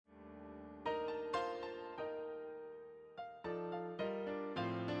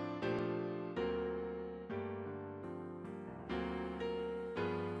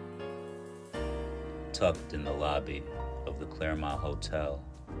Tucked in the lobby of the Clermont Hotel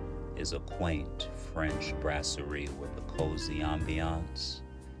is a quaint French brasserie with a cozy ambiance,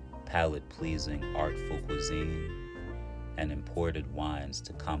 palate-pleasing artful cuisine, and imported wines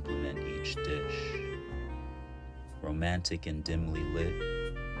to complement each dish. Romantic and dimly lit,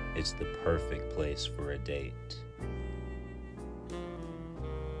 it's the perfect place for a date.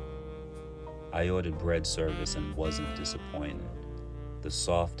 I ordered bread service and wasn't disappointed. The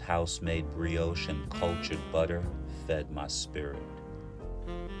soft house-made brioche and cultured butter fed my spirit.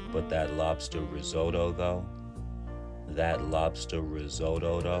 But that lobster risotto though,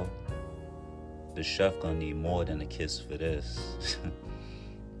 the chef gonna need more than a kiss for this.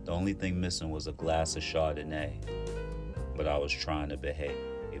 The only thing missing was a glass of Chardonnay, but I was trying to behave.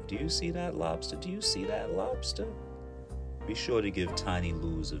 Do you see that lobster? Do you see that lobster? Be sure to give Tiny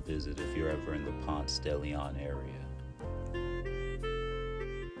Lou's a visit if you're ever in the Ponce de Leon area.